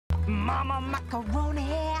Mama macaroni,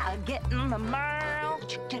 getting the merle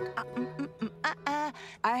chicken.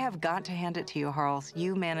 I have got to hand it to you, Harls.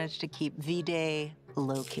 You managed to keep V-Day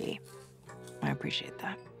low-key. I appreciate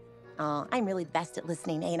that. Oh, I'm really the best at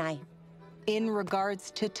listening, ain't I? In regards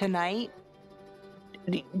to tonight,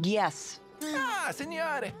 yes. Ah,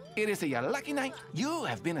 signore, it is a lucky night. You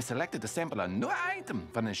have been selected to sample a new item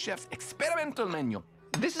from the chef's experimental menu.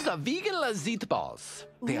 This is a vegan lazette balls.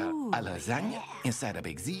 They are a lasagna inside a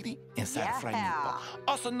big ziti, inside a fried meatball,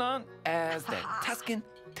 also known as the Tuscan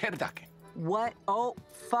teriyaki. What? Oh,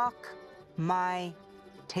 fuck my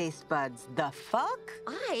taste buds. The fuck?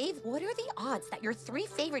 Ive, what are the odds that your 3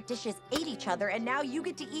 favorite dishes ate each other and now you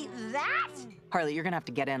get to eat that? Harley, you're gonna have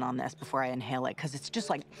to get in on this before I inhale it, because it's just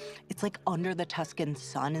like, it's like Under the Tuscan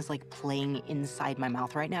Sun is like playing inside my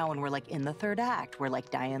mouth right now, and we're like in the 3rd act, where like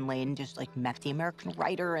Diane Lane just like met the American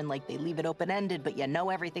writer, and like they leave it open-ended, but you know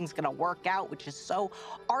everything's gonna work out, which is so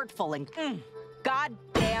artful, and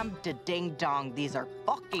goddamn ding dong, these are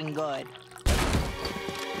fucking good.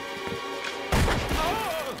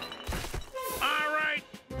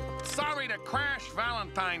 Sorry to crash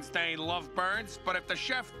Valentine's Day, lovebirds, but if the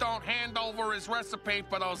chef don't hand over his recipe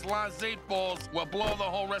for those lazette balls, we'll blow the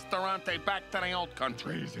whole restaurante back to the old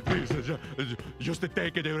country. Please, just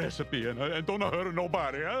take the recipe and don't hurt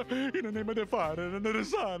nobody, huh? In the name of the Father, and the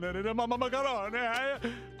Son, and the Mama Macaroni, eh?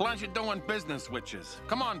 Pleasure doing business, witches.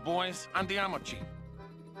 Come on, boys, andiamoci.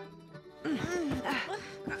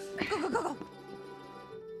 Go.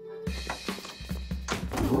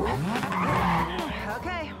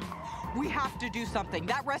 Okay. We have to do something.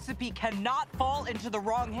 That recipe cannot fall into the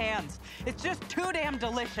wrong hands. It's just too damn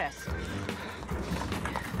delicious.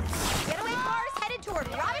 Getaway cars headed toward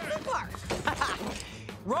Robinson Park.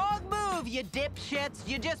 Wrong move, you dipshits.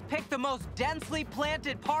 You just picked the most densely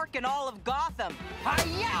planted park in all of Gotham.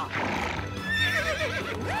 Hi-ya!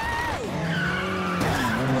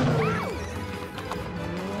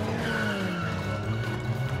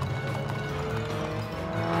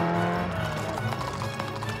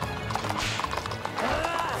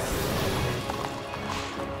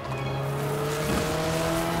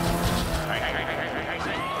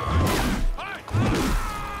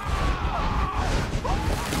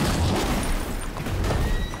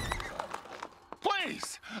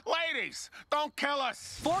 Don't kill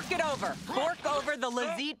us! Fork it over. Fork over the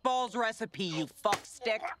lazette balls recipe, you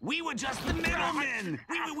fuckstick. We were just the middlemen.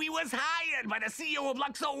 We was hired by the CEO of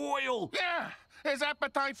Luxo Oil. Yeah, his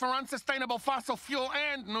appetite for unsustainable fossil fuel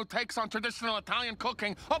and new takes on traditional Italian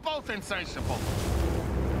cooking are both insatiable.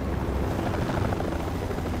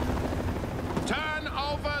 Turn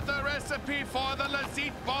over the recipe for the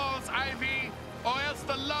lazette balls, Ivy, or else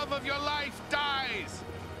the love of your life dies.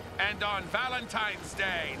 And on Valentine's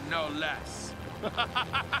Day, no less.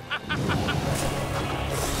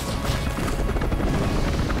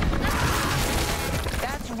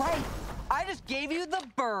 That's right. I just gave you the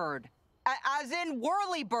bird. As in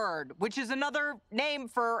whirly bird, which is another name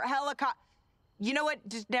for helicopter. You know what?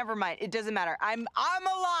 Just never mind. It doesn't matter. I'm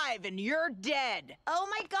alive and you're dead. Oh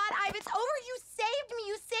my God, Ive, it's over. You saved me.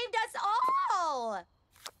 You saved us all.